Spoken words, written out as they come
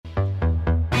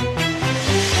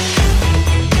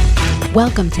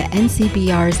Welcome to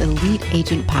NCBR's Elite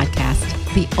Agent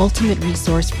Podcast, the ultimate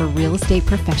resource for real estate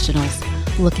professionals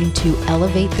looking to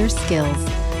elevate their skills,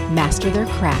 master their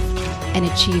craft, and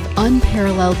achieve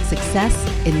unparalleled success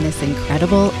in this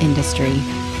incredible industry.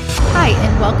 Hi,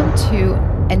 and welcome to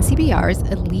NCBR's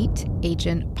Elite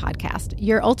Agent Podcast,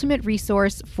 your ultimate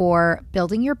resource for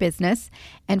building your business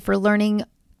and for learning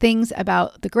things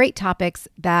about the great topics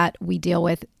that we deal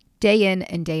with day in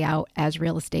and day out as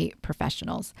real estate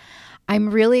professionals.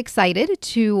 I'm really excited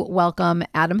to welcome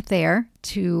Adam Thayer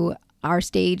to our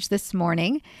stage this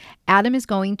morning. Adam is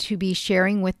going to be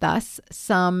sharing with us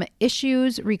some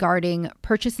issues regarding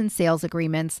purchase and sales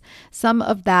agreements, some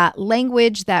of that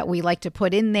language that we like to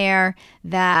put in there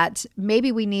that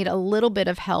maybe we need a little bit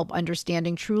of help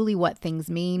understanding truly what things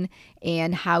mean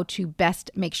and how to best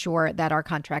make sure that our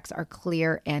contracts are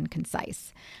clear and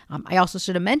concise. I also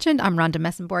should have mentioned I'm Rhonda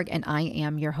Messenborg and I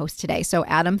am your host today. So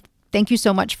Adam, thank you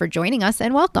so much for joining us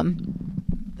and welcome.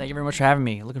 Thank you very much for having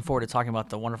me. Looking forward to talking about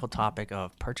the wonderful topic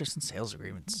of purchase and sales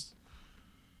agreements.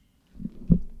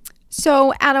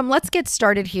 So, Adam, let's get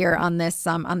started here on this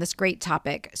great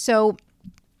topic. So,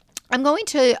 I'm going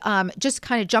to just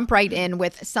kind of jump right in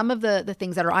with some of the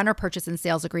things that are on our purchase and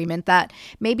sales agreement that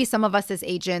maybe some of us as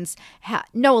agents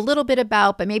know a little bit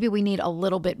about, but maybe we need a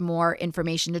little bit more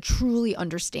information to truly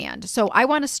understand. So I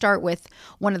want to start with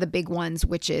one of the big ones,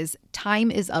 which is time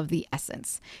is of the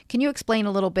essence. Can you explain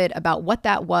a little bit about what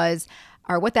that was,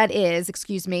 or what that is,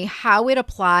 how it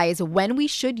applies, when we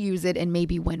should use it, and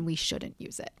maybe when we shouldn't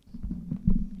use it?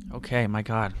 Okay, my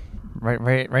God.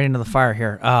 Right into the fire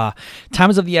here.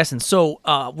 Time is of the essence. So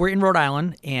we're in Rhode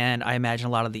Island, and I imagine a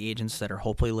lot of the agents that are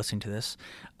hopefully listening to this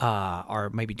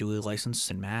are maybe duly licensed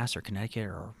in Mass or Connecticut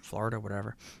or Florida,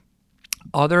 whatever.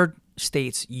 Other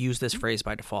states use this phrase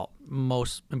by default,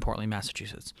 most importantly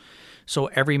Massachusetts. So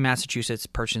every Massachusetts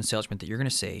purchase and sales agreement that you're going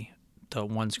to see, the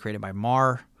ones created by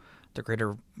MAR, the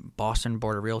Greater Boston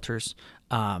Board of Realtors,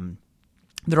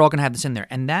 they're all going to have this in there.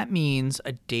 And that means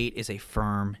a date is a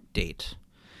firm date.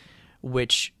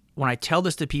 Which, when I tell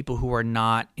this to people who are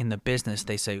not in the business,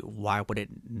 they say, why would it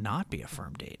not be a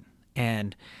firm date?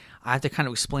 And I have to kind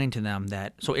of explain to them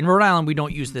that, so in Rhode Island, we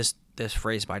don't use this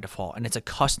phrase by default, and it's a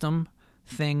custom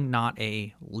thing, not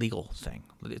a legal thing.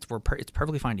 It's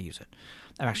perfectly fine to use it.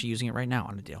 I'm actually using it right now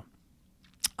on a deal.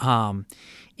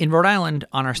 In Rhode Island,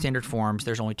 on our standard forms,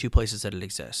 there's only two places that it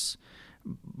exists.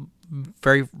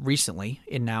 Very recently,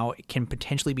 and now it can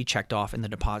potentially be checked off in the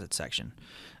deposit section.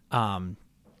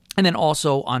 And then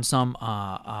also on some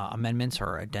amendments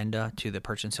or addenda to the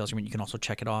purchase and sales agreement, you can also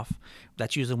check it off.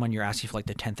 That's usually when you're asking for like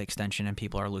the 10th extension and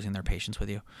people are losing their patience with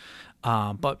you.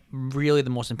 But really the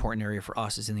most important area for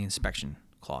us is in the inspection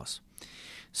clause.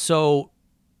 So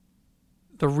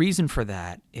the reason for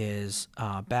that is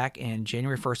back in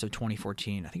January 1st of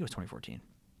 2014, I think it was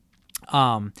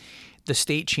 2014, the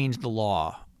state changed the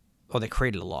law, or they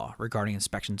created a law regarding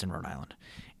inspections in Rhode Island.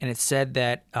 And it said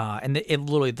that,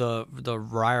 the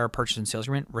RIAR purchase and sales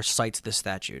agreement recites this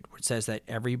statute, which says that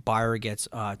every buyer gets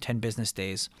 10 business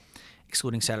days,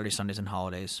 excluding Saturdays, Sundays, and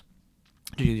holidays,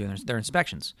 to do their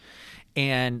inspections.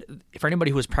 And for anybody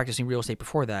who was practicing real estate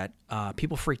before that,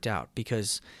 people freaked out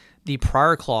because the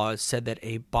prior clause said that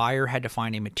a buyer had to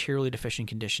find a materially deficient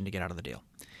condition to get out of the deal.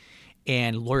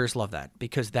 And lawyers love that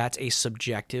because that's a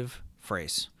subjective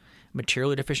phrase.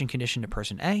 Materially deficient condition to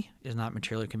person A is not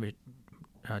materially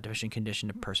deficient condition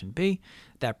to person B.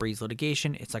 That breeds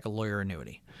litigation. It's like a lawyer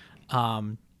annuity.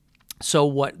 So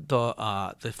what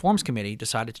the forms committee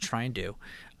decided to try and do,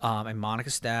 and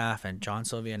Monica's staff and John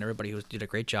Sylvia and everybody who did a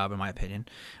great job, in my opinion,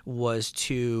 was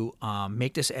to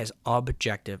make this as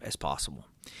objective as possible.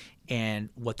 And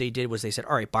what they did was they said,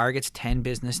 all right, buyer gets 10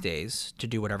 business days to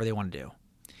do whatever they want to do.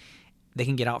 They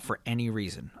can get out for any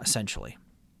reason, essentially.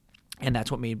 And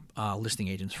that's what made listing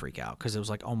agents freak out because it was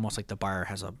like almost like the buyer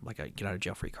has a get out of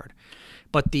jail free card.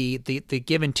 But the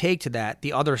give and take to that,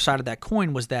 the other side of that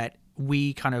coin was that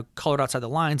we kind of colored outside the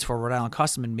lines for Rhode Island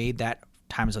Custom and made that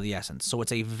times of the essence. So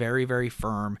it's a very, very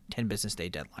firm 10 business day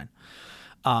deadline.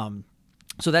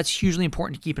 So that's hugely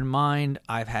important to keep in mind.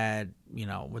 I've had,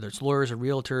 whether it's lawyers or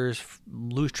realtors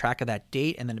lose track of that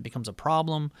date and then it becomes a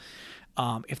problem.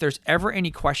 If there's ever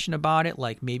any question about it,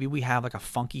 like maybe we have like a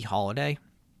funky holiday,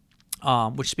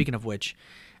 which speaking of which,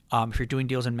 if you're doing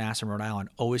deals in Mass and Rhode Island,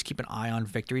 always keep an eye on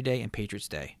Victory Day and Patriots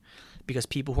Day because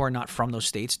people who are not from those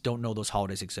states don't know those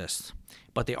holidays exist,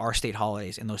 but they are state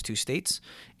holidays in those two states.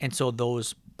 And so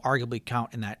those arguably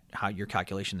count in that, how your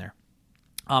calculation there.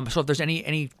 So if there's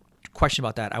any question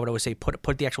about that, I would always say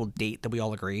put the actual date that we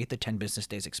all agree, the 10 business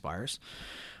days expires.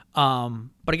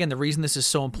 But again, the reason this is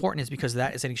so important is because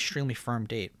that is an extremely firm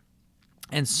date.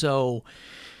 And so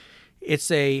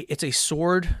It's a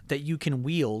sword that you can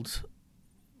wield,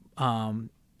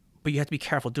 but you have to be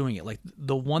careful doing it. Like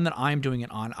the one that I'm doing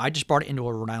it on, I just brought it into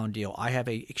a Rhode Island deal. I have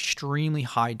a extremely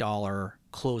high dollar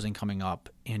closing coming up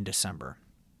in December,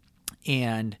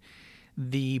 and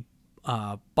the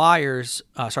the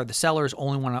sellers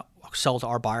only want to sell to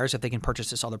our buyers if they can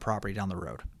purchase this other property down the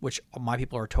road, which my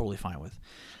people are totally fine with.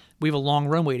 We have a long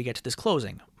runway to get to this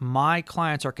closing. My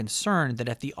clients are concerned that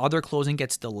if the other closing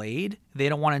gets delayed, they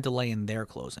don't want to delay in their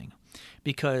closing,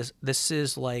 because this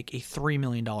is like a $3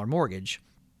 million mortgage,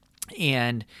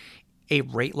 and a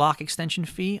rate lock extension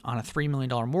fee on a $3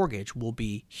 million mortgage will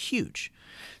be huge.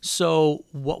 So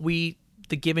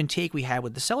the give and take we had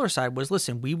with the seller side was,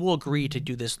 listen, we will agree to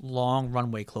do this long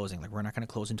runway closing. Like, we're not going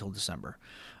to close until December.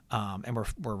 And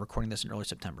we're recording this in early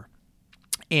September.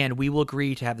 And we will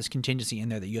agree to have this contingency in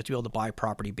there that you have to be able to buy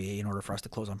property B in order for us to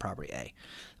close on property A.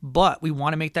 But we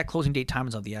want to make that closing date time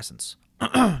is of the essence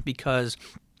because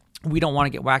we don't want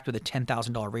to get whacked with a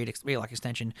 $10,000 rate lock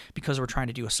extension because we're trying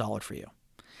to do a solid for you.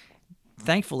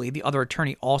 Thankfully, the other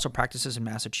attorney also practices in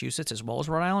Massachusetts as well as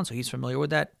Rhode Island, so he's familiar with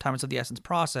that time is of the essence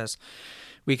process.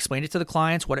 We explained it to the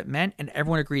clients, what it meant, and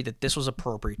everyone agreed that this was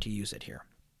appropriate to use it here.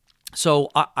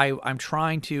 So I'm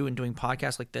trying to, in doing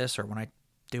podcasts like this, or when I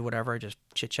do whatever, I just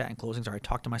chit-chat in closings, or I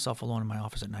talk to myself alone in my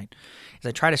office at night, is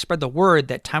I try to spread the word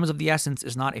that time is of the essence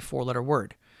is not a 4-letter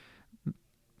word.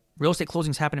 Real estate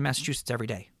closings happen in Massachusetts every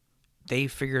day. They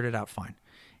figured it out fine.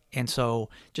 And so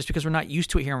just because we're not used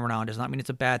to it here in Rhode Island does not mean it's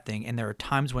a bad thing. And there are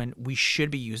times when we should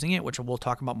be using it, which we'll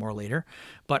talk about more later.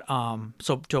 But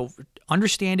so to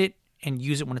understand it and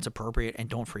use it when it's appropriate, and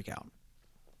don't freak out.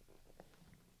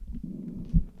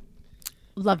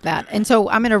 Love that. And so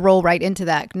I'm going to roll right into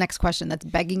that next question that's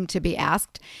begging to be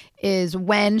asked is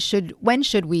when should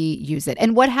we use it?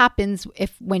 And what happens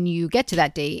when you get to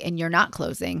that date and you're not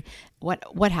closing?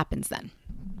 What happens then?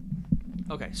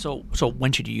 Okay, so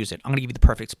when should you use it? I'm going to give you the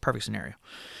perfect scenario.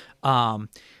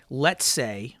 Let's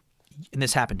say, and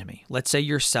this happened to me. Let's say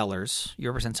you're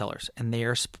represent sellers, and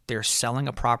they're selling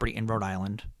a property in Rhode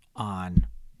Island on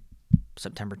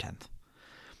September 10th,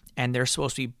 and they're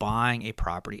supposed to be buying a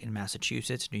property in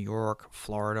Massachusetts, New York,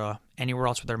 Florida, anywhere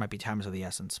else where there might be times of the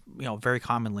essence. Very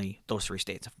commonly those 3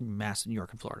 states: Mass, New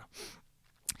York, and Florida.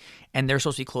 And they're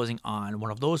supposed to be closing on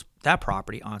that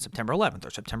property on September 11th or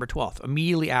September 12th,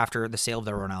 immediately after the sale of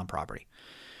their Rhode Island property.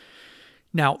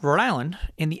 Now, Rhode Island,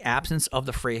 in the absence of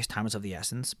the phrase time is of the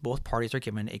essence, both parties are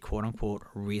given a quote-unquote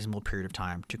reasonable period of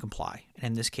time to comply.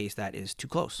 And in this case, that is too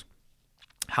close.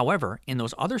 However, in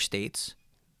those other states,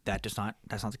 that's not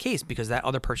the case, because that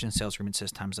other purchase and sales agreement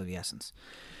says time is of the essence.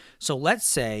 So let's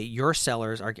say your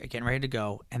sellers are getting ready to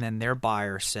go, and then their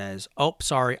buyer says, oh,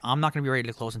 sorry, I'm not going to be ready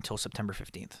to close until September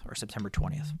 15th or September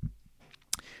 20th.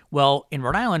 Well, in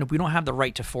Rhode Island, we don't have the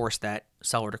right to force that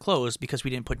seller to close because we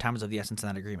didn't put times of the essence in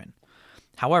that agreement.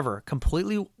 However,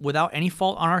 completely without any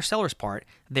fault on our seller's part,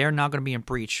 they're now going to be in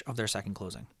breach of their second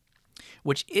closing,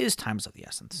 which is times of the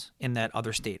essence in that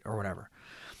other state or whatever.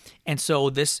 And so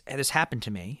this happened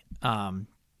to me.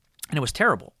 And it was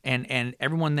terrible. And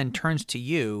everyone then turns to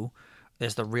you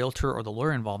as the realtor or the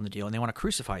lawyer involved in the deal, and they want to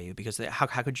crucify you because how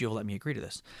could you have let me agree to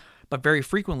this? But very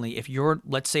frequently, if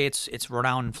let's say it's Rhode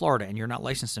Island and Florida, and you're not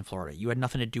licensed in Florida, you had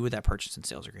nothing to do with that purchase and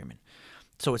sales agreement.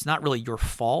 So it's not really your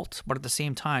fault, but at the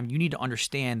same time, you need to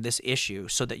understand this issue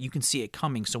so that you can see it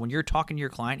coming. So when you're talking to your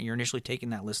client and you're initially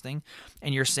taking that listing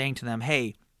and you're saying to them,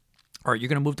 hey, all right, you're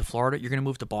going to move to Florida, you're going to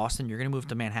move to Boston, you're going to move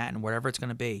to Manhattan, whatever it's going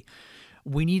to be,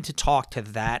 we need to talk to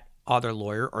that other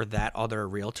lawyer or that other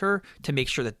realtor to make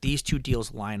sure that these 2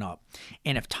 deals line up.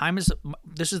 And if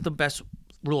this is the best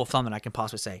rule of thumb that I can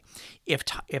possibly say. If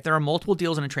there are multiple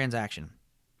deals in a transaction,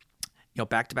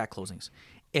 back-to-back closings,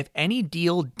 if any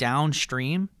deal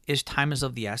downstream is time is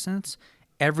of the essence,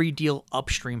 every deal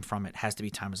upstream from it has to be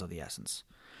time is of the essence,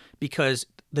 because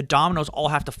the dominoes all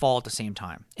have to fall at the same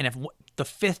time. And if the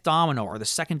 5th domino or the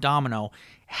 2nd domino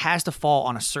has to fall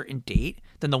on a certain date,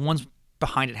 then the ones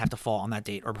behind it have to fall on that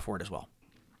date or before it as well.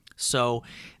 So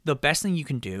the best thing you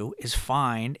can do is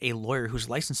find a lawyer who's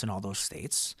licensed in all those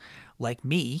states, like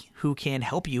me, who can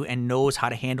help you and knows how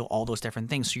to handle all those different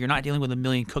things. So you're not dealing with a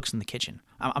million cooks in the kitchen.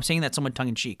 I'm saying that somewhat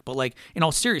tongue-in-cheek, but like in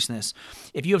all seriousness,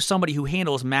 if you have somebody who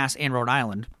handles Mass and Rhode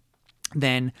Island,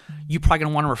 then you're probably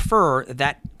going to want to refer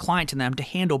that client to them to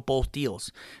handle both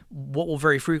deals. What will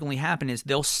very frequently happen is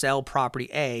they'll sell property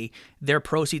A, their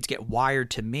proceeds get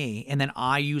wired to me, and then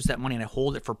I use that money and I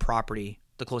hold it for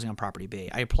the closing on property B.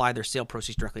 I apply their sale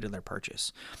proceeds directly to their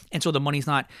purchase. And so the money's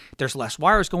there's less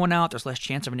wires going out, there's less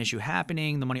chance of an issue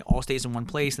happening, the money all stays in one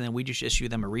place, and then we just issue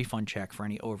them a refund check for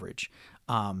any overage.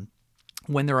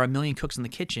 when there are a million cooks in the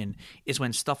kitchen is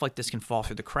when stuff like this can fall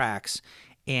through the cracks,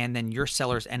 and then your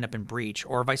sellers end up in breach,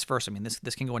 or vice versa. I mean,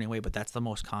 this can go any way, but that's the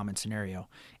most common scenario.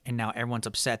 And now everyone's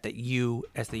upset that you,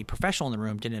 as the professional in the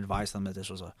room, didn't advise them that this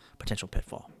was a potential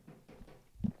pitfall.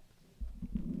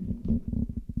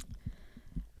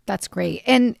 That's great.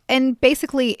 And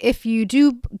basically, if you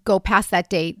do go past that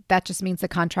date, that just means the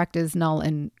contract is null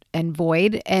and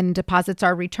void, and deposits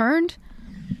are returned.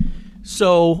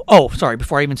 So, sorry,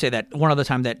 before I even say that, one other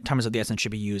time that time is of the essence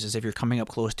should be used is if you're coming up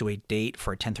close to a date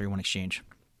for a 1031 exchange,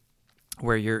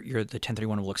 where the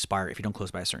 1031 will expire if you don't close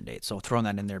by a certain date. So throwing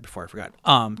that in there before I forgot.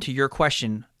 To your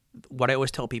question, what I always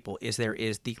tell people is there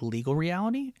is the legal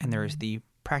reality and there is the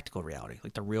practical reality,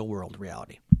 like the real world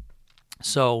reality.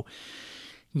 So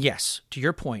yes, to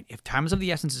your point, if time is of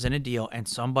the essence is in a deal and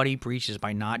somebody breaches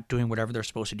by not doing whatever they're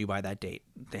supposed to do by that date,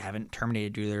 they haven't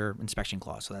terminated due to their inspection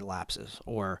clause, so that lapses,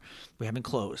 or we haven't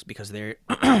closed because they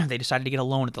decided to get a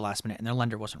loan at the last minute and their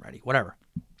lender wasn't ready, whatever.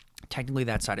 Technically,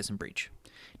 that side is in breach.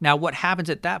 Now, what happens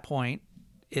at that point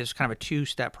is kind of a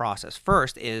two-step process.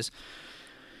 First is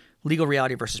legal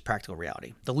reality versus practical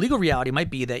reality. The legal reality might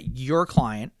be that your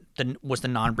client was the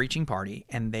non-breaching party,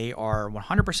 and they are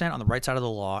 100% on the right side of the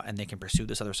law, and they can pursue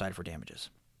this other side for damages.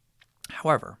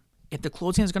 However, if the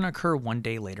closing is going to occur one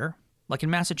day later, like in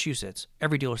Massachusetts,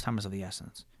 every dealer's time is of the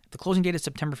essence. If the closing date is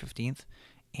September 15th,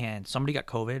 and somebody got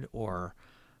COVID or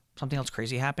something else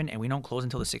crazy happened, and we don't close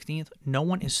until the 16th, no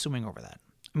one is suing over that.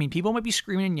 I mean, people might be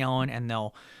screaming and yelling, and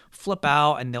they'll flip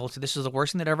out, and they'll say this is the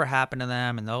worst thing that ever happened to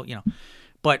them, and they'll,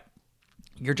 but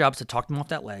your job is to talk them off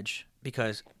that ledge,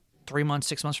 because 3 months,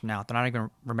 6 months from now, they're not even going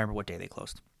to remember what day they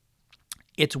closed.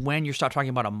 It's when you start talking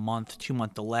about a month, 2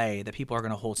 month delay that people are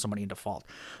going to hold somebody in default.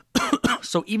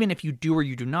 So even if you do or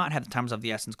you do not have the times of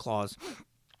the essence clause,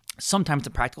 sometimes the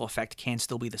practical effect can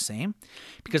still be the same,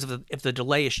 because if the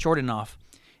delay is short enough,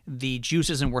 the juice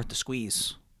isn't worth the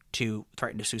squeeze to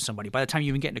threaten to sue somebody. By the time you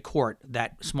even get into court,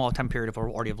 that small time period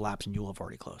will already have lapsed and you will have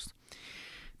already closed.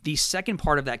 The second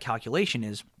part of that calculation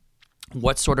is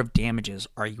what sort of damages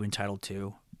are you entitled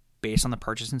to based on the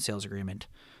purchase and sales agreement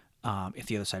if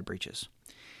the other side breaches.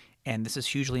 And this is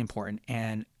hugely important.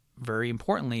 And very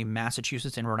importantly,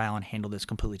 Massachusetts and Rhode Island handle this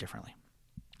completely differently.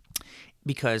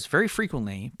 Because very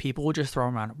frequently, people will just throw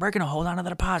around, we're going to hold on to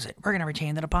the deposit. We're going to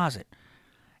retain the deposit.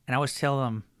 And I always tell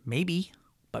them, maybe,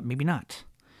 but maybe not.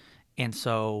 And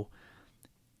so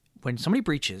when somebody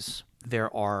breaches,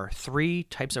 there are three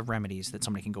types of remedies that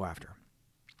somebody can go after.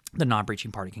 The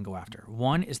non-breaching party can go after.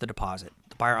 One is the deposit.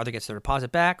 The buyer either gets their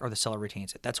deposit back or the seller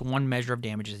retains it. That's one measure of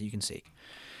damages that you can seek.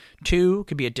 Two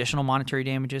could be additional monetary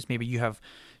damages. Maybe you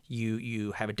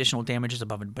have additional damages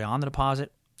above and beyond the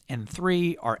deposit. And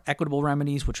three are equitable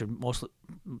remedies, which are mostly,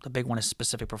 the big one is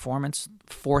specific performance,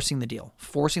 forcing the deal,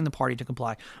 forcing the party to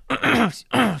comply,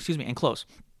 excuse me, and close.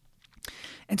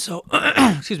 And so,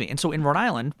 and so in Rhode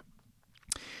Island,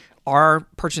 our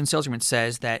purchase and sales agreement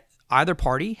says that either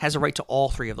party has a right to all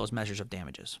three of those measures of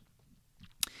damages.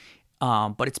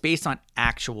 But it's based on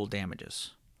actual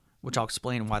damages, which I'll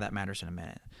explain why that matters in a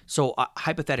minute. So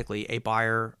hypothetically, a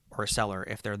buyer or a seller,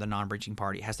 if they're the non-breaching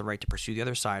party, has the right to pursue the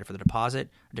other side for the deposit,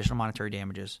 additional monetary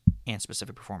damages, and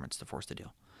specific performance to force the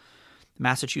deal.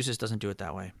 Massachusetts doesn't do it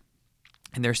that way.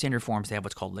 In their standard forms, they have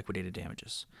what's called liquidated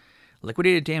damages.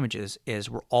 Liquidated damages is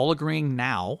we're all agreeing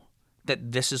now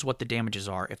that this is what the damages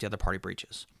are if the other party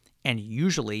breaches. And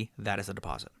usually that is the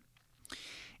deposit.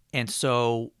 And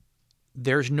so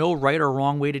there's no right or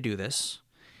wrong way to do this.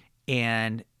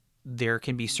 And there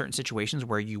can be certain situations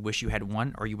where you wish you had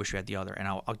one or you wish you had the other. And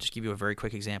I'll just give you a very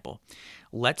quick example.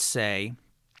 Let's say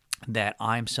that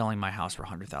I'm selling my house for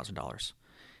 $100,000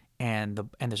 and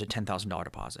there's a $10,000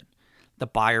 deposit. The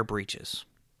buyer breaches.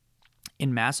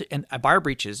 And a buyer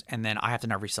breaches, and then I have to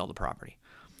now resell the property.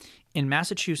 In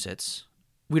Massachusetts,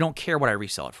 we don't care what I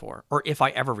resell it for, or if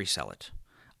I ever resell it.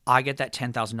 I get that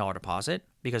 $10,000 deposit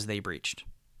because they breached.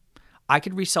 I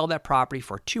could resell that property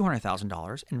for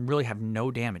 $200,000 and really have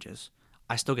no damages.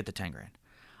 I still get the $10,000.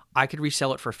 I could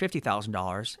resell it for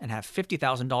 $50,000 and have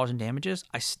 $50,000 in damages.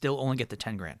 I still only get the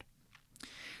 $10,000.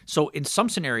 So in some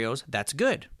scenarios, that's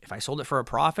good. If I sold it for a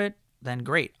profit, then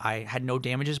great. I had no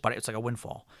damages, but it's like a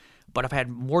windfall. But if I had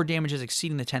more damages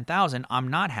exceeding the $10,000, I'm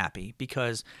not happy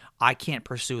because I can't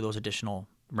pursue those additional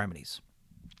remedies.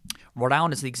 Rhode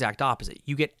Island is the exact opposite.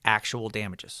 You get actual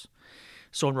damages.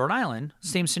 So in Rhode Island,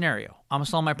 same scenario. I'm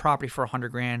selling my property for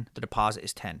 $100,000. The deposit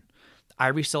is $10,000. I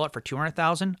resell it for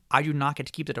 $200,000. I do not get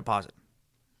to keep the deposit.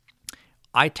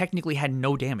 I technically had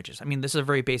no damages. I mean, this is a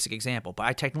very basic example, but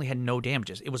I technically had no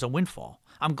damages. It was a windfall.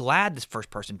 I'm glad this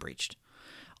first person breached.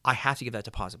 I have to give that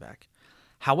deposit back.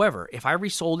 However, if I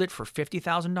resold it for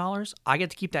 $50,000, I get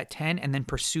to keep that 10 and then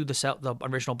pursue the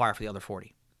original buyer for the other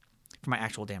 40 for my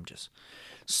actual damages.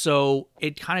 So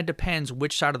it kind of depends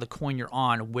which side of the coin you're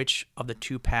on, which of the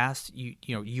two paths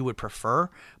you would prefer.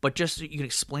 But just so you can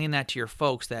explain that to your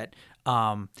folks that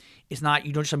it's not,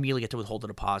 you don't just immediately get to withhold the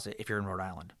deposit if you're in Rhode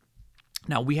Island.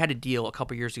 Now, we had a deal a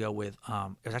couple years ago with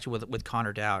it was actually with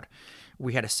Connor Dowd.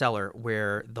 We had a seller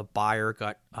where the buyer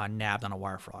got nabbed on a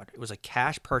wire fraud. It was a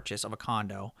cash purchase of a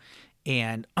condo,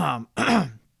 and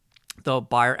the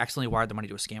buyer accidentally wired the money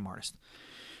to a scam artist.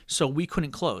 So we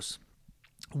couldn't close.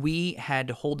 We had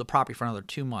to hold the property for another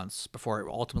 2 months before it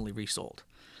ultimately resold.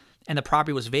 And the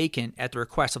property was vacant at the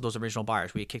request of those original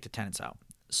buyers. We had kicked the tenants out.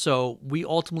 So we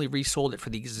ultimately resold it for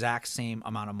the exact same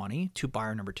amount of money to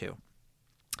buyer number 2.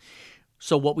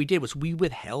 So what we did was we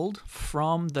withheld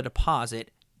from the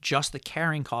deposit just the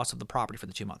carrying cost of the property for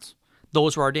the 2 months.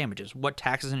 Those were our damages. What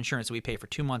taxes and insurance did we pay for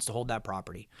 2 months to hold that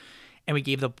property? And we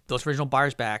gave those original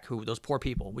buyers back, those poor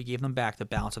people, we gave them back the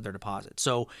balance of their deposit.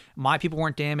 So my people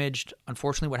weren't damaged.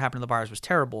 Unfortunately, what happened to the buyers was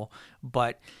terrible.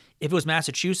 But if it was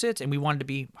Massachusetts and we wanted to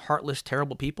be heartless,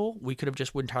 terrible people, we could have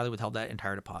just entirely withheld that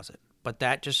entire deposit. But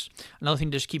that just, another thing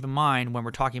to just keep in mind when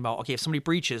we're talking about, okay, if somebody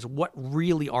breaches, what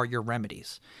really are your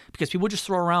remedies? Because people just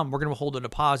throw around, we're going to withhold a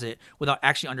deposit without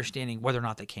actually understanding whether or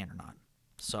not they can or not.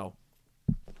 So.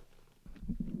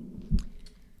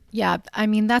 Yeah, I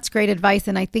mean, that's great advice.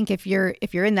 And I think if you're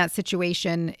in that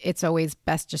situation, it's always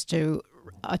best just to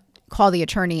call the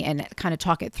attorney and kind of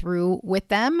talk it through with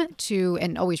them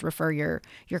and always refer your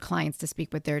clients to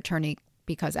speak with their attorney.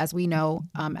 Because as we know,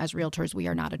 as realtors, we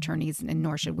are not attorneys, and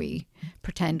nor should we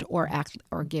pretend or act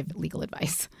or give legal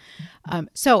advice.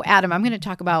 So, Adam, I'm going to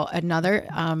talk about another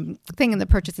thing in the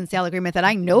purchase and sale agreement that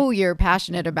I know you're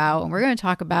passionate about, and we're going to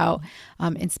talk about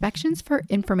inspections for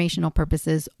informational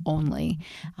purposes only.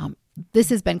 This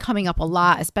has been coming up a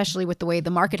lot, especially with the way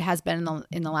the market has been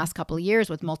in the last couple of years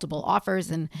with multiple offers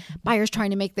and buyers trying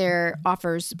to make their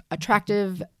offers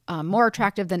attractive, more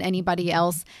attractive than anybody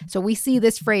else. So we see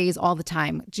this phrase all the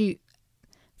time.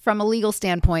 From a legal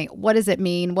standpoint, what does it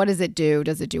mean? What does it do?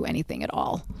 Does it do anything at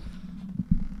all?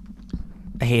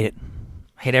 I hate it.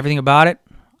 I hate everything about it.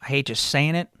 I hate just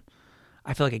saying it.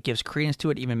 I feel like it gives credence to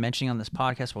it, even mentioning on this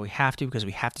podcast, but we have to because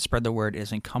we have to spread the word. It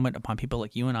is incumbent upon people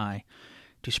like you and I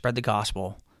to spread the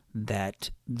gospel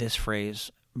that this phrase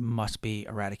must be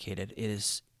eradicated.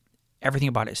 Everything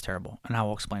about it is terrible, and I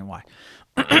will explain why.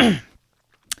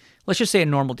 Let's just say a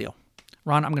normal deal.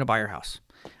 Ron, I'm going to buy your house.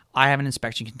 I have an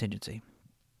inspection contingency,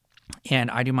 and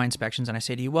I do my inspections, and I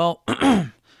say to you, well,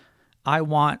 I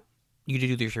want you to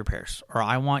do these repairs, or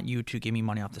I want you to give me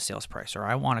money off the sales price, or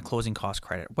I want a closing cost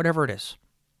credit, whatever it is.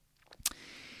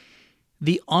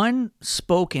 The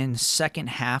unspoken second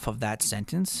half of that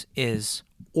sentence is,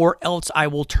 or else I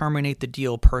will terminate the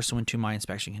deal pursuant to my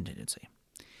inspection contingency.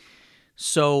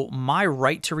 So my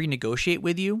right to renegotiate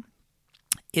with you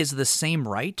is the same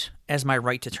right as my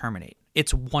right to terminate.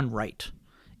 It's one right.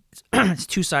 It's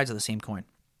two sides of the same coin.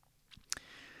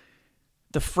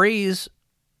 The phrase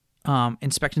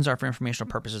inspections are for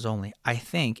informational purposes only, I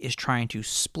think, is trying to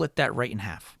split that right in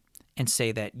half and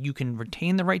say that you can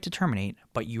retain the right to terminate,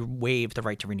 but you waive the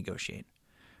right to renegotiate,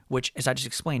 which, as I just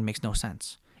explained, makes no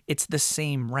sense. It's the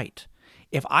same right.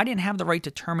 If I didn't have the right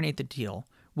to terminate the deal,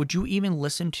 would you even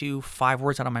listen to 5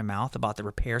 words out of my mouth about the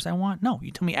repairs I want? No.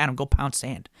 You tell me, Adam, go pound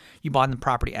sand. You bought the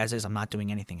property as is. I'm not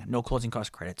doing anything. No closing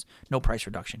cost credits, no price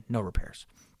reduction, no repairs.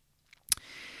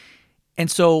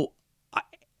 And so,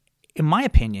 in my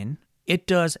opinion, it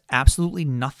does absolutely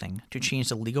nothing to change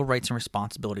the legal rights and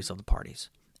responsibilities of the parties.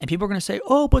 And people are going to say,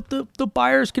 oh, but the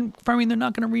buyer's confirming they're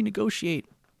not going to renegotiate.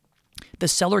 The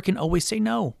seller can always say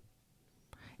no.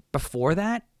 Before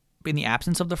that, in the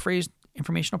absence of the phrase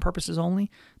informational purposes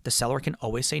only, the seller can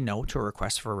always say no to a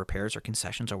request for repairs or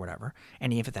concessions or whatever.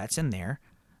 And if that's in there,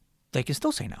 they can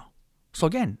still say no. So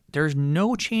again, there's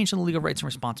no change in the legal rights and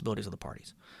responsibilities of the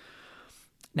parties.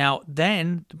 Now,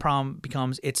 then the problem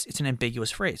becomes it's an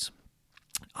ambiguous phrase.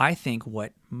 I think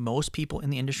what most people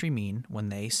in the industry mean when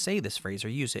they say this phrase or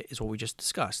use it is what we just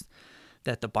discussed,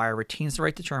 that the buyer retains the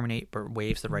right to terminate but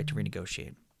waives the right to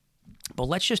renegotiate. But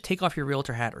let's just take off your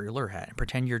realtor hat or your lawyer hat and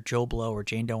pretend you're Joe Blow or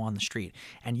Jane Doe on the street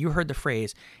and you heard the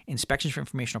phrase inspections for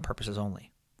informational purposes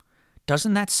only.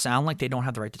 Doesn't that sound like they don't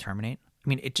have the right to terminate? I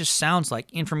mean, it just sounds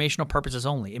like informational purposes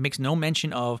only. It makes no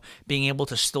mention of being able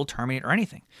to still terminate or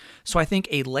anything. So I think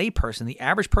a lay person, the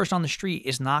average person on the street,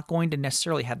 is not going to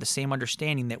necessarily have the same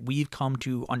understanding that we've come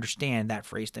to understand that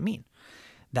phrase to mean.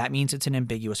 That means it's an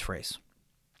ambiguous phrase.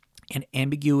 And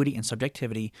ambiguity and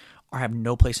subjectivity have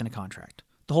no place in a contract.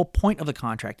 The whole point of the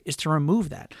contract is to remove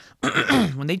that.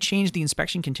 When they changed the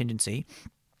inspection contingency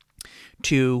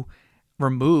to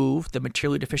remove the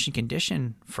materially deficient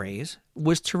condition phrase,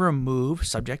 was to remove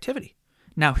subjectivity.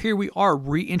 Now here we are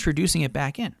reintroducing it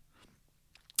back in.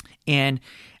 And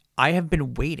I have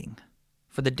been waiting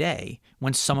for the day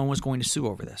when someone was going to sue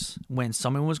over this, when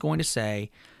someone was going to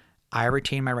say, I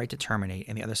retain my right to terminate,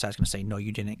 and the other side's going to say, no,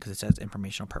 you didn't, because it says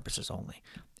informational purposes only.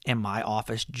 And my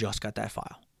office just got that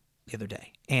file the other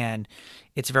day. And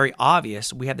it's very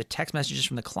obvious. We had the text messages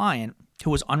from the client who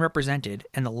was unrepresented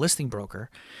and the listing broker,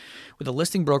 where the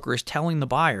listing broker is telling the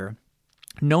buyer,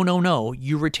 no,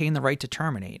 you retain the right to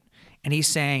terminate. And he's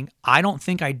saying, I don't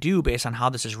think I do based on how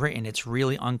this is written. It's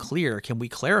really unclear. Can we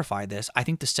clarify this? I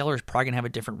think the seller is probably going to have a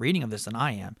different reading of this than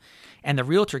I am. And the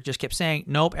realtor just kept saying,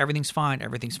 nope, everything's fine.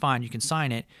 You can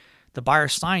sign it. The buyer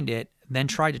signed it, then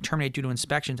tried to terminate due to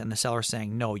inspections, and the seller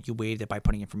saying, no, you waived it by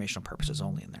putting informational purposes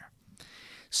only in there.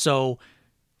 So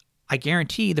I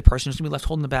guarantee the person who's going to be left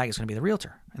holding the bag is going to be the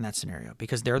realtor in that scenario,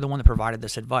 because they're the one that provided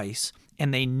this advice,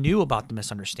 and they knew about the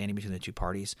misunderstanding between the two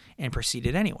parties and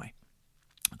proceeded anyway.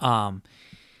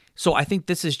 So I think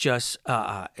this is just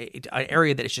an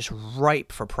area that is just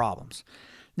ripe for problems.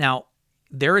 Now,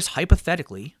 there is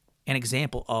hypothetically an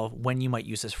example of when you might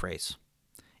use this phrase.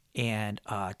 And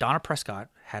Donna Prescott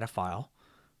had a file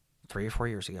 3 or 4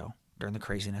 years ago during the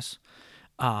craziness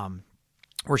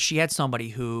where she had somebody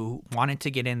who wanted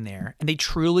to get in there, and they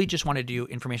truly just wanted to do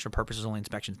informational purposes only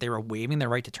inspections. They were waiving their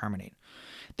right to terminate.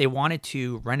 They wanted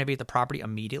to renovate the property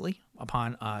immediately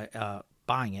upon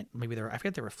buying it. Maybe I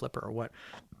forget they were a flipper or what.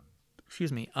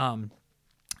 Excuse me.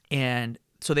 And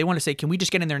so they want to say, can we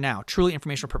just get in there now? Truly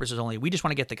informational purposes only. We just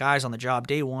want to get the guys on the job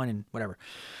day one and whatever.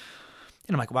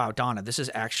 And I'm like, wow, Donna, this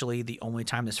is actually the only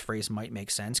time this phrase might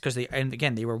make sense, because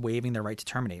they were waiving their right to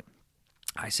terminate.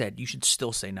 I said, you should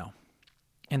still say no.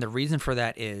 And the reason for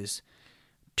that is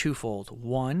twofold.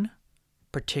 One,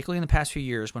 particularly in the past few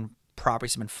years when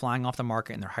properties have been flying off the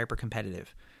market and they're hyper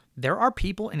competitive, there are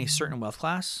people in a certain wealth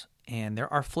class, and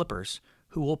there are flippers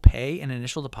who will pay an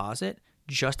initial deposit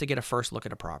just to get a first look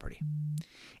at a property.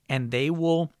 And they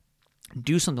will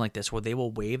do something like this where they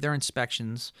will waive their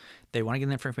inspections. They want to get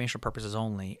them for informational purposes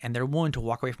only, and they're willing to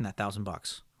walk away from that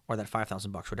 $1,000 or that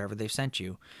 $5,000, whatever they've sent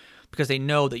you, because they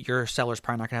know that your seller's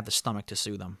probably not going to have the stomach to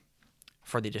sue them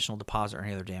for the additional deposit or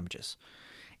any other damages.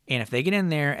 And if they get in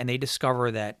there and they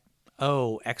discover that,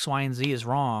 oh, X, Y, and Z is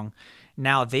wrong,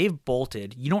 now they've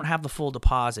bolted. You don't have the full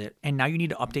deposit, and now you need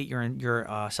to update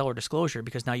your seller disclosure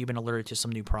because now you've been alerted to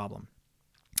some new problem.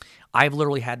 I've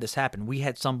literally had this happen. We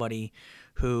had somebody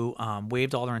who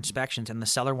waived all their inspections, and the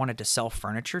seller wanted to sell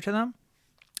furniture to them.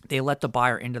 They let the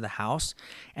buyer into the house,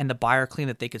 and the buyer claimed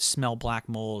that they could smell black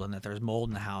mold and that there's mold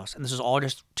in the house. And this was all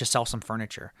just to sell some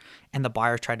furniture. And the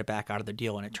buyer tried to back out of the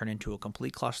deal, and it turned into a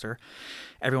complete cluster.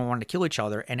 Everyone wanted to kill each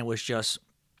other, and it was just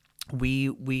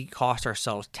we cost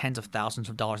ourselves tens of thousands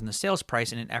of dollars in the sales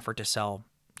price in an effort to sell,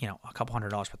 a couple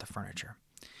 $100 worth of furniture.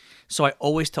 So I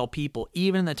always tell people,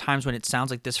 even in the times when it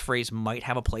sounds like this phrase might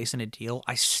have a place in a deal,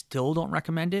 I still don't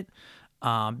recommend it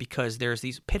because there's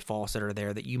these pitfalls that are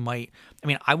there that you might.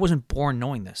 I wasn't born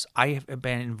knowing this. I have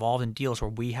been involved in deals where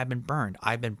we have been burned.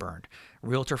 I've been burned.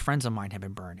 Realtor friends of mine have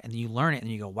been burned. And then you learn it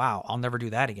and you go, wow, I'll never do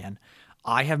that again.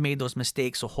 I have made those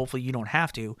mistakes, so hopefully you don't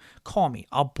have to. Call me.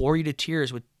 I'll bore you to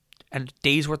tears with a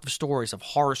day's worth of stories, of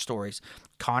horror stories.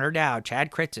 Connor Dowd, Chad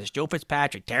Kritzis, Joe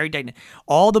Fitzpatrick, Terry Dayton,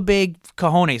 all the big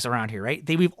cojones around here, right?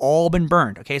 We've all been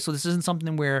burned, okay? So this isn't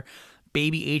something where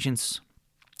baby agents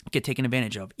get taken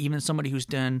advantage of. Even somebody who's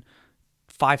done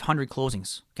 500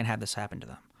 closings can have this happen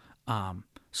to them.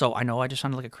 So I know I just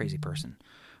sounded like a crazy person,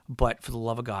 but for the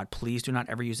love of God, please do not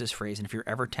ever use this phrase. And if you're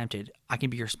ever tempted, I can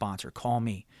be your sponsor. Call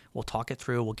me. We'll talk it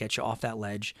through. We'll get you off that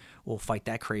ledge. We'll fight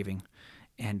that craving.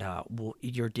 And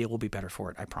your deal will be better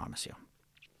for it, I promise you.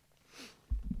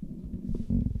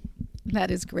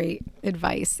 That is great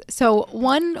advice. So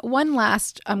one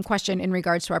last question in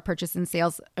regards to our purchase and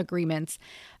sales agreements.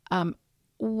 The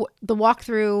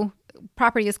walkthrough,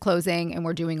 property is closing and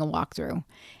we're doing a walkthrough.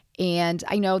 And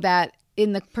I know that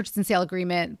in the purchase and sale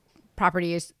agreement,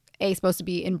 property is supposed to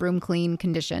be in broom clean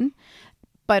condition.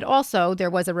 But also there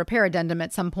was a repair addendum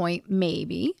at some point,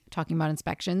 maybe talking about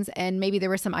inspections, and maybe there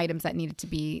were some items that needed to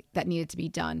be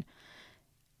done.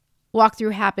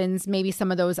 Walkthrough happens. Maybe some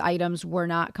of those items were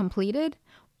not completed,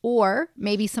 or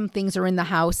maybe some things are in the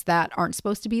house that aren't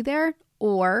supposed to be there,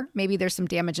 or maybe there's some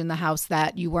damage in the house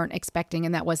that you weren't expecting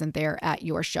and that wasn't there at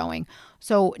your showing.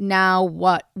 So now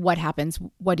what happens?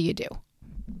 What do you do?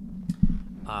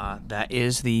 That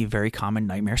is the very common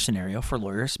nightmare scenario for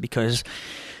lawyers because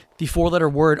the 4-letter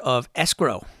word of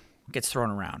escrow gets thrown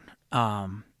around.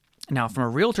 Now, from a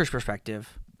realtor's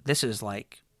perspective, this is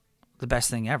like the best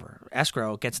thing ever.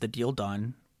 Escrow gets the deal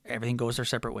done. Everything goes their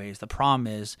separate ways. The problem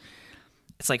is,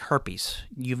 it's like herpes.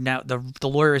 The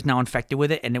lawyer is now infected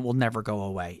with it, and it will never go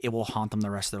away. It will haunt them the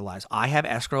rest of their lives. I have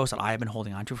escrows that I have been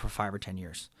holding on to for 5 or 10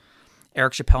 years.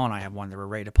 Eric Chappelle and I have one that we're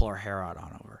ready to pull our hair out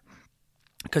on over,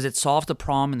 because it solves the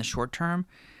problem in the short term,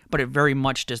 but it very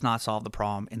much does not solve the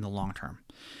problem in the long term.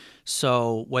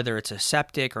 So whether it's a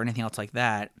septic or anything else like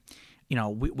that,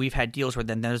 we've had deals where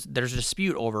then there's a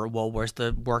dispute over, well, where's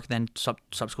the work then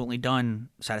subsequently done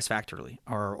satisfactorily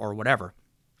or whatever.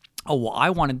 Oh, well, I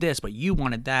wanted this, but you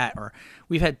wanted that. Or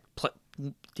we've had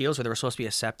deals where there was supposed to be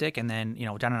a septic, and then,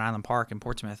 down at Island Park in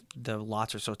Portsmouth, the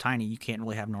lots are so tiny, you can't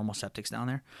really have normal septics down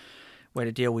there. We had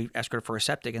a deal, we escorted for a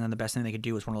septic, and then the best thing they could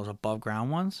do was one of those above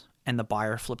ground ones, and the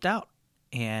buyer flipped out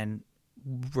and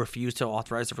refused to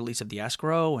authorize the release of the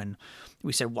escrow. And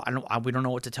we said, well, we don't know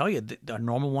what to tell you. The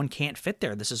normal one can't fit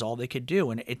there. This is all they could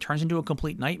do. And it turns into a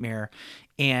complete nightmare.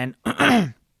 And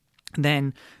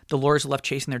then the lawyers are left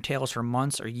chasing their tails for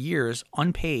months or years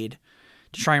unpaid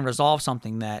to try and resolve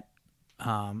something that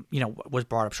was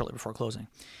brought up shortly before closing.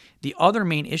 The other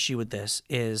main issue with this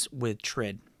is with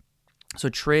TRID. So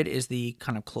TRID is the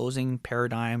kind of closing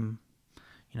paradigm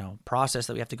process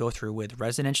that we have to go through with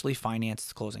residentially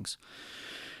financed closings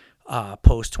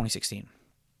post 2016.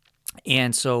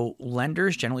 And so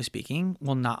lenders, generally speaking,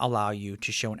 will not allow you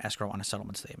to show an escrow on a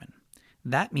settlement statement.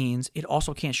 That means it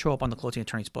also can't show up on the closing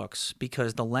attorney's books,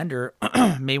 because the lender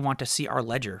may want to see our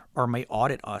ledger or may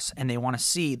audit us, and they want to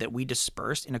see that we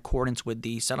dispersed in accordance with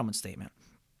the settlement statement.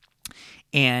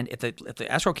 And if the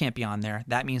escrow can't be on there,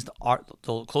 that means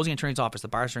the closing attorney's office, the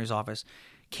buyer's attorney's office,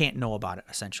 can't know about it,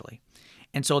 essentially.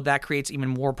 And so that creates even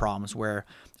more problems, where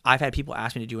I've had people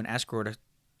ask me to do an escrow to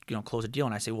close a deal,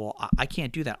 and I say, well, I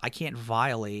can't do that. I can't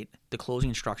violate the closing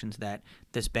instructions that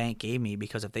this bank gave me,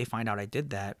 because if they find out I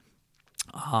did that,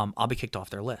 I'll be kicked off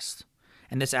their list.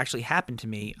 And this actually happened to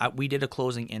me. We did a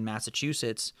closing in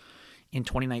Massachusetts in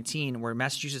 2019, where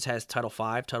Massachusetts has Title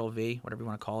V, Title V, whatever you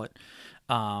want to call it.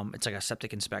 It's like a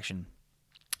septic inspection.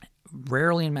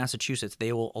 Rarely in Massachusetts,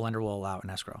 a lender will allow an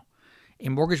escrow. A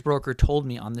mortgage broker told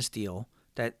me on this deal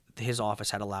that his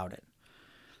office had allowed it.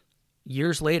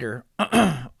 Years later,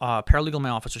 a paralegal in my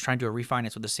office was trying to do a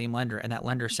refinance with the same lender, and that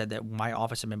lender said that my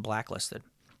office had been blacklisted.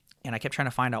 And I kept trying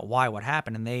to find out why, what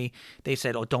happened, and they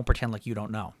said, oh, don't pretend like you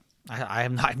don't know. I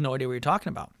have no idea what you're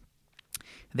talking about.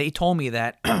 They told me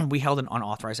that we held an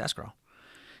unauthorized escrow.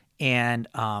 And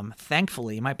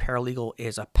thankfully, my paralegal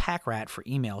is a pack rat for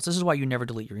emails. This is why you never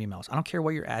delete your emails. I don't care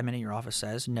what your admin in your office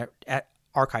says.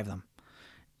 Archive them.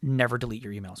 Never delete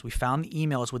your emails. We found the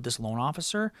emails with this loan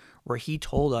officer where he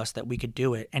told us that we could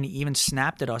do it, and he even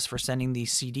snapped at us for sending the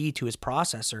CD to his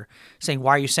processor saying,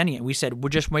 why are you sending it? We said, we're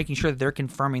just making sure that they're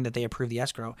confirming that they approved the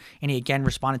escrow. And he again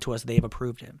responded to us, they've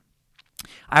approved it.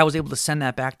 I was able to send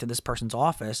that back to this person's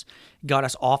office, got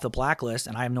us off the blacklist,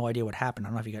 and I have no idea what happened. I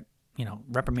don't know if he got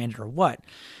reprimanded or what,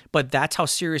 but that's how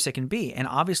serious it can be. And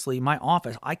obviously my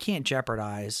office, I can't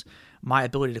jeopardize my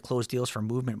ability to close deals for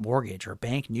Movement Mortgage or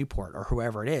Bank Newport or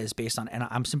whoever it is and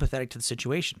I'm sympathetic to the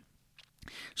situation.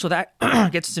 So that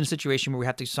gets us in a situation where we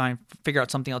have to figure out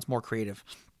something else more creative.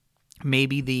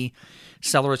 Maybe the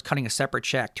seller is cutting a separate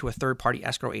check to a third-party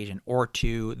escrow agent or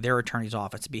to their attorney's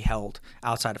office to be held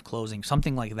outside of closing,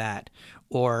 something like that.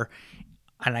 Or,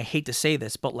 and I hate to say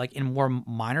this, but like in more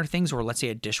minor things, where let's say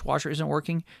a dishwasher isn't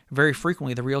working, very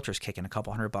frequently the realtor's kicking a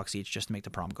couple $100 each just to make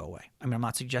the problem go away. I mean, I'm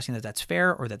not suggesting that that's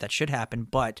fair or that should happen,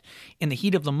 but in the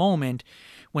heat of the moment,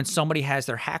 when somebody has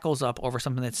their hackles up over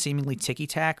something that's seemingly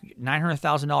ticky-tack,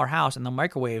 $900,000 house, and the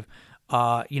microwave,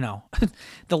 the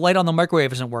light on the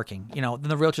microwave isn't working, then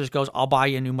the realtor just goes, I'll buy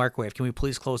you a new microwave. Can we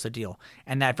please close the deal?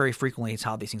 And that very frequently is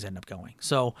how these things end up going.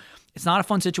 So it's not a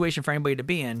fun situation for anybody to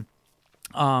be in.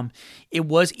 It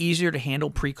was easier to handle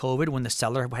pre-COVID when the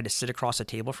seller had to sit across the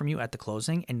table from you at the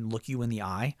closing and look you in the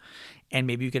eye, and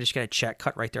maybe you could just get a check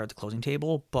cut right there at the closing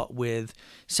table. But with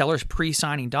sellers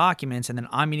pre-signing documents and then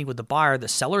I'm meeting with the buyer, the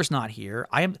seller's not here.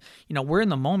 We're in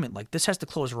the moment. Like, this has to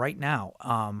close right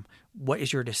now. What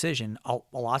is your decision? A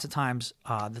lot of times,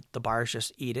 the buyers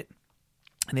just eat it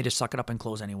and they just suck it up and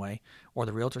close anyway, or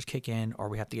the realtors kick in, or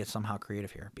we have to get somehow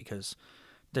creative here, because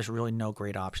there's really no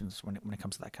great options when it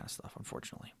comes to that kind of stuff,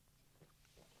 unfortunately.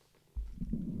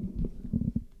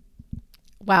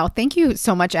 Wow. Thank you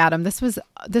so much, Adam. This was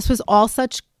all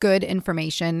such good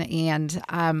information, and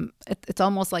it's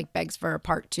almost like begs for a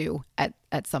part two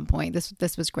at some point.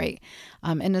 This was great.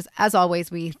 And as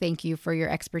always, we thank you for your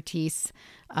expertise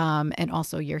and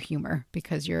also your humor,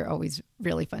 because you're always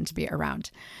really fun to be around.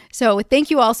 So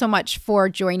thank you all so much for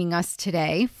joining us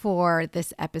today for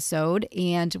this episode.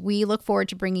 And we look forward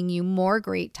to bringing you more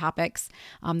great topics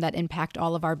that impact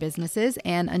all of our businesses.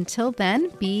 And until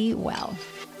then, be well.